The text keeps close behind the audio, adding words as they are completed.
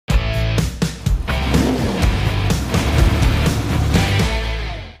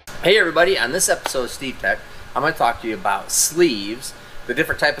Hey everybody, on this episode of Steve Tech, I'm going to talk to you about sleeves, the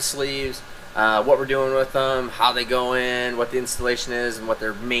different type of sleeves, what we're doing with them, how they go in, what the installation is, and what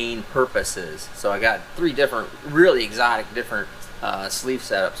their main purpose is. So I got three different, really exotic, different sleeve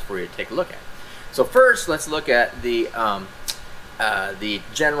setups for you to take a look at. So first, let's look at the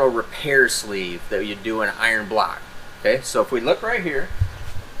general repair sleeve that you do in an iron block. Okay, so if we look right here,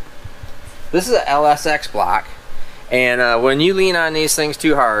 this is a LSX block. And when you lean on these things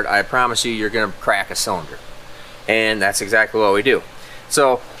too hard, I promise you're going to crack a cylinder. And that's exactly what we do.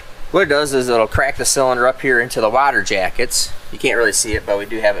 So what it does is it'll crack the cylinder up here into the water jackets. You can't really see it, but we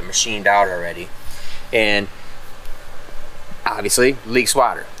do have it machined out already. And obviously leaks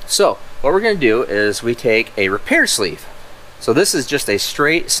water. So what we're going to do is we take a repair sleeve. So this is just a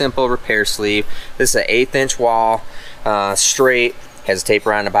straight, simple repair sleeve. This is an 1/8 inch wall, straight, has a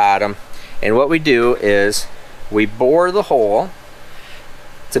taper on the bottom. And what we do is we bore the hole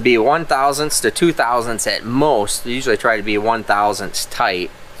to be 1/1000 to 2/1000 at most. They usually try to be 1/1000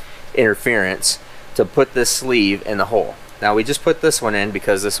 tight interference to put this sleeve in the hole. Now we just put this one in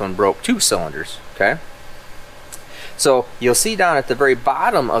because this one broke 2 cylinders, okay? So you'll see down at the very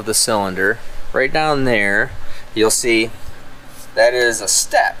bottom of the cylinder, right down there, you'll see that is a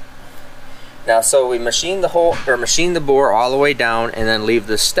step. Now, so we machine the hole, or machine the bore all the way down and then leave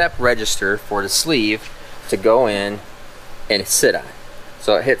the step register for the sleeve to go in and sit on.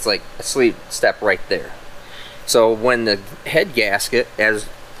 So it hits like a sleeve step right there. So when the head gasket,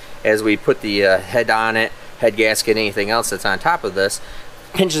 as we put the head on it, head gasket, anything else that's on top of this,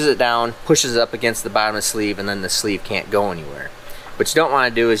 pinches it down, pushes it up against the bottom of the sleeve, and then the sleeve can't go anywhere. What you don't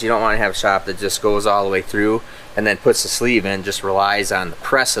want to do is you don't want to have a shop that just goes all the way through and then puts the sleeve in, just relies on the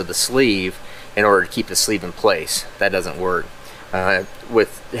press of the sleeve in order to keep the sleeve in place. That doesn't work.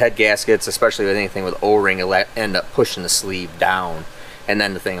 With head gaskets, especially with anything with O-ring, it'll end up pushing the sleeve down, and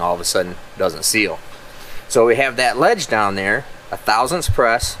then the thing all of a sudden doesn't seal. So we have that ledge down there, 1/1000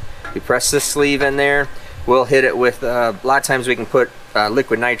 press. We press this sleeve in there. We'll hit it with, a lot of times we can put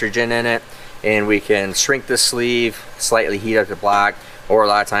liquid nitrogen in it, and we can shrink the sleeve, slightly heat up the block, or a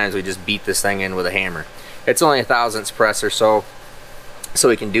lot of times we just beat this thing in with a hammer. It's only 1/1000 press or so, so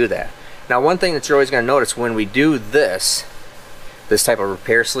we can do that. Now, one thing that you're always going to notice when we do this type of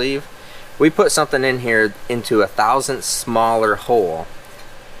repair sleeve, we put something in here into 1/1000 smaller hole.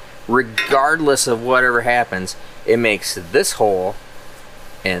 Regardless of whatever happens, it makes this hole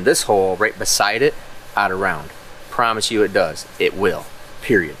and this hole right beside it out of round. Promise you it does. It will.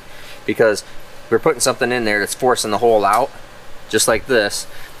 Period. Because we're putting something in there that's forcing the hole out, just like this,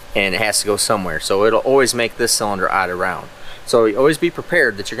 and it has to go somewhere. So it'll always make this cylinder out of round. So you always be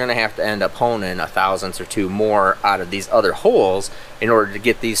prepared that you're going to have to end up honing 1/1000 or 2 more out of these other holes in order to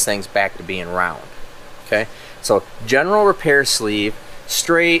get these things back to being round. Okay, so general repair sleeve,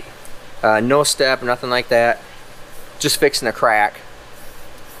 straight, no step, nothing like that. Just fixing a crack,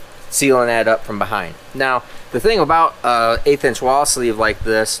 sealing that up from behind. Now, the thing about 1/8 inch wall sleeve like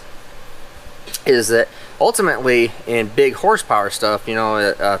this is that ultimately in big horsepower stuff, you know,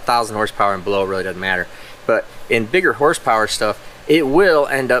 1,000 horsepower and below really doesn't matter. But in bigger horsepower stuff, it will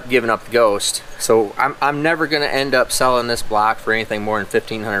end up giving up the ghost. So I'm never going to end up selling this block for anything more than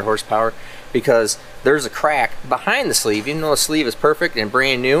 1,500 horsepower, because there's a crack behind the sleeve. Even though the sleeve is perfect and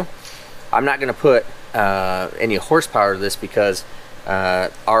brand new, I'm not going to put any horsepower to this, because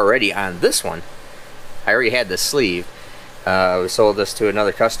already on this one, I already had this sleeve. We sold this to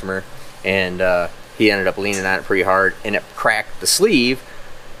another customer, and he ended up leaning on it pretty hard, and it cracked the sleeve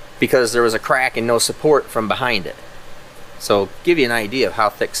because there was a crack and no support from behind it. So give you an idea of how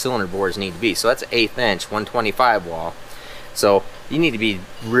thick cylinder bores need to be. So that's an 1/8 inch 125 wall. So you need to be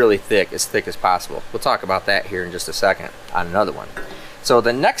really thick as possible. We'll talk about that here in just a second on another one. So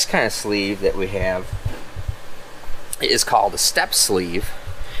the next kind of sleeve that we have is called a step sleeve.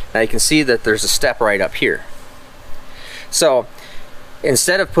 Now you can see that there's a step right up here. So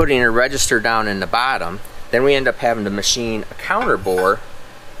instead of putting a register down in the bottom, then we end up having to machine a counter bore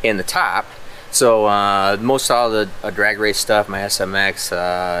in the top. So most all the drag race stuff, my SMX,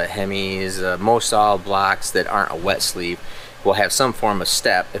 Hemis, most all blocks that aren't a wet sleeve will have some form of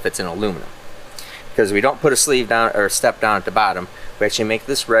step if it's in aluminum. Because we don't put a sleeve down or a step down at the bottom, we actually make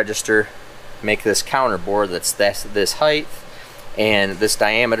this register, make this counter bore that's this height and this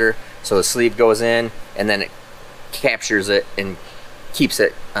diameter. So the sleeve goes in, and then it captures it and keeps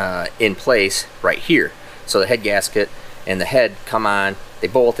it in place right here. So the head gasket and the head come on, they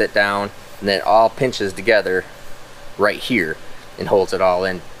bolt it down, and then it all pinches together right here and holds it all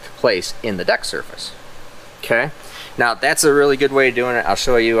in place in the deck surface. Okay, now that's a really good way of doing it. I'll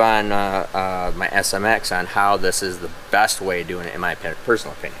show you on my SMX on how this is the best way of doing it in my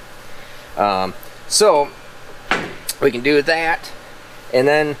personal opinion. So we can do that, and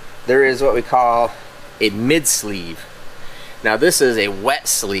then there is what we call a mid sleeve. Now this is a wet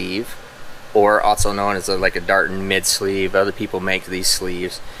sleeve, or also known as like a Darton mid sleeve. Other people make these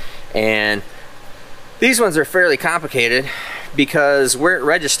sleeves, and these ones are fairly complicated because where it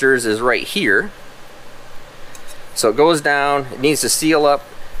registers is right here. So it goes down, it needs to seal up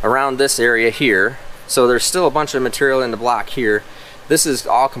around this area here. So there's still a bunch of material in the block here. This is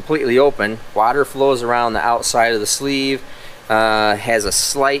all completely open. Water flows around the outside of the sleeve. Has a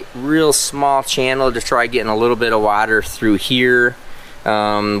slight, real small channel to try getting a little bit of water through here,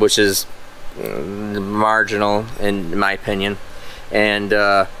 which is marginal in my opinion. And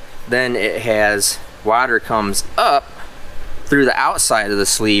then it has water comes up through the outside of the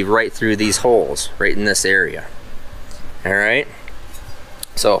sleeve, right through these holes, right in this area. All right.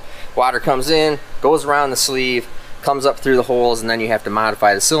 So water comes in, goes around the sleeve, comes up through the holes, and then you have to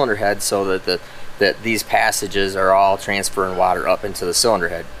modify the cylinder head so that that these passages are all transferring water up into the cylinder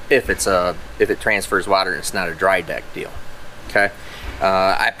head. If it transfers water and it's not a dry deck deal. Okay.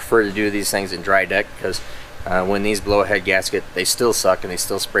 I prefer to do these things in dry deck because when these blow a head gasket, they still suck and they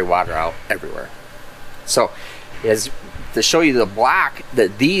still spray water out everywhere. So to show you the block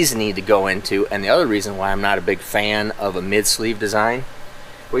that these need to go into, and the other reason why I'm not a big fan of a mid-sleeve design,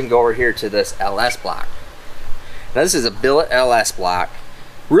 we can go over here to this LS block. Now this is a billet LS block,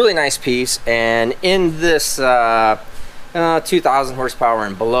 really nice piece, and in this 2000 horsepower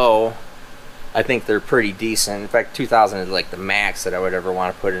and below, I think they're pretty decent. In fact, 2000 is like the max that I would ever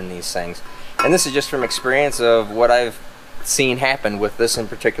want to put in these things. And this is just from experience of what I've seen happen with this in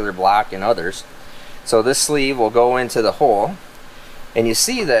particular block and others. So this sleeve will go into the hole, and you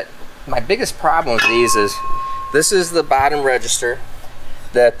see that my biggest problem with these is this is the bottom register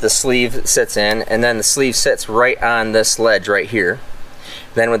that the sleeve sits in, and then the sleeve sits right on this ledge right here.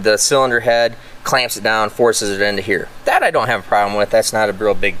 Then with the cylinder head, clamps it down, forces it into here. That I don't have a problem with. That's not a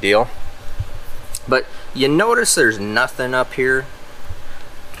real big deal. But you notice there's nothing up here.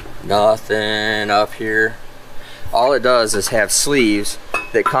 Nothing up here. All it does is have sleeves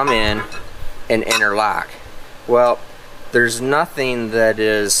that come in and interlock. Well, there's nothing that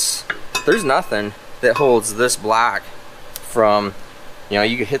holds this block from, you know,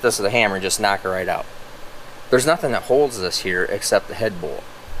 you could hit this with a hammer and just knock it right out. There's nothing that holds this here except the head bolt,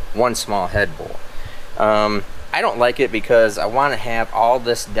 one small head bolt. I don't like it because I want to have all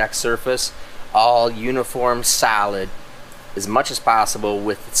this deck surface all uniform, solid, as much as possible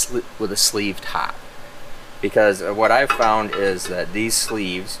with a sleeve top. Because what I've found is that these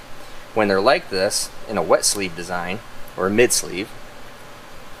sleeves, when they're like this in a wet sleeve design or a mid sleeve,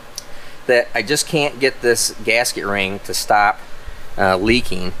 that I just can't get this gasket ring to stop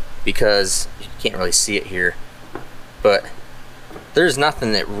leaking, because you can't really see it here, but there's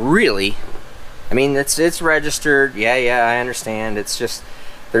nothing that really, I mean, it's registered, yeah, I understand, it's just,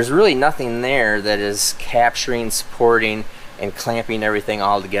 there's really nothing there that is capturing, supporting, and clamping everything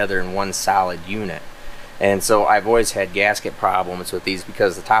all together in one solid unit. And so I've always had gasket problems with these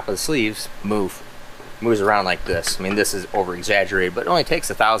because the top of the sleeves moves around like this. I mean, this is over exaggerated, but it only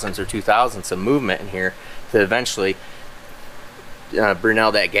takes 1,000ths or 2,000ths of movement in here to eventually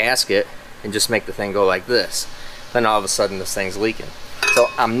Brunel that gasket and just make the thing go like this. Then all of a sudden this thing's leaking. So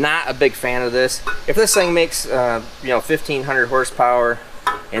I'm not a big fan of this. If this thing makes 1,500 horsepower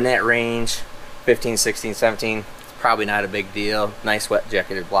in that range, 15, 16, 17, it's probably not a big deal. Nice wet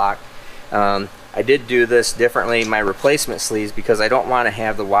jacketed block. I did do this differently, my replacement sleeves, because I don't want to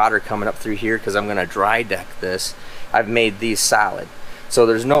have the water coming up through here because I'm going to dry deck this. I've made these solid. So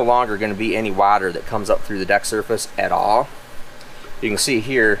there's no longer going to be any water that comes up through the deck surface at all. You can see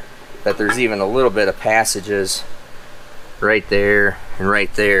here that there's even a little bit of passages right there and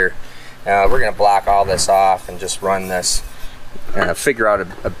right there. We're going to block all this off and just run this, figure out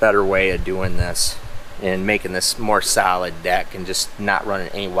a better way of doing this and making this more solid deck and just not running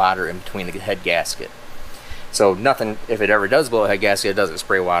any water in between the head gasket. So nothing, if it ever does blow a head gasket, it doesn't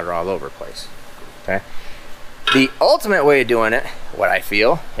spray water all over the place. Okay. The ultimate way of doing it, what I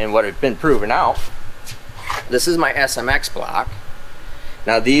feel, and what has been proven out, this is my SMX block.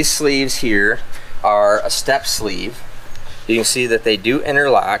 Now these sleeves here are a step sleeve. You can see that they do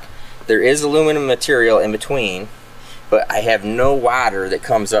interlock. There is aluminum material in between, but I have no water that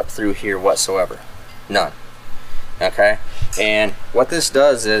comes up through here whatsoever. None. Okay, and what this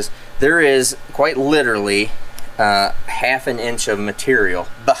does is there is quite literally ½ an inch of material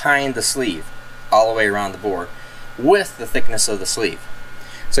behind the sleeve all the way around the board with the thickness of the sleeve.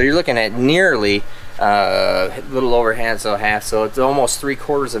 So you're looking at nearly a little over half, so it's almost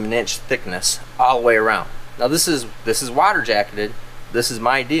 3/4 of an inch thickness all the way around. Now this is water jacketed. This is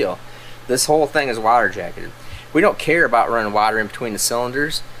my deal. This whole thing is water jacketed. We don't care about running water in between the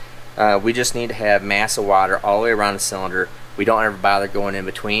cylinders. We just need to have mass of water all the way around the cylinder. We don't ever bother going in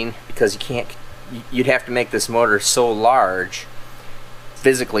between, because you'd have to make this motor so large,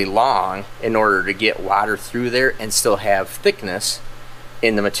 physically long, in order to get water through there and still have thickness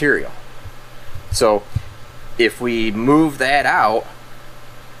in the material. So if we move that out,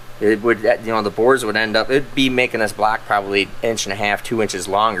 it would, the bores would end up, it'd be making this block probably 1.5 inches, 2 inches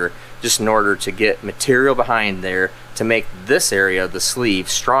longer, just in order to get material behind there to make this area of the sleeve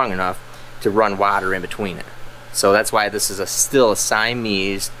strong enough to run water in between it. So that's why this is still a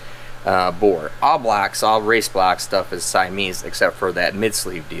Siamese bore. All blocks, all race block stuff is Siamese, except for that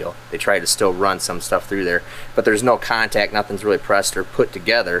mid-sleeve deal. They try to still run some stuff through there, but there's no contact, nothing's really pressed or put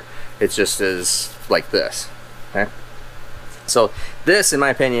together. It just is like this. Okay? So this, in my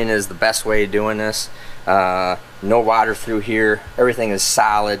opinion, is the best way of doing this. No water through here. Everything is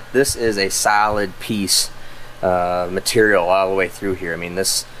solid. This is a solid piece material all the way through here. I mean,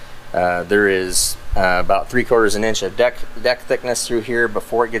 this there is about 3/4 inch of deck thickness through here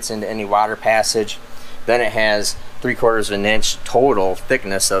before it gets into any water passage. Then it has 3/4 inch total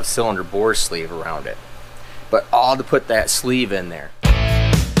thickness of cylinder bore sleeve around it. But all to put that sleeve in there.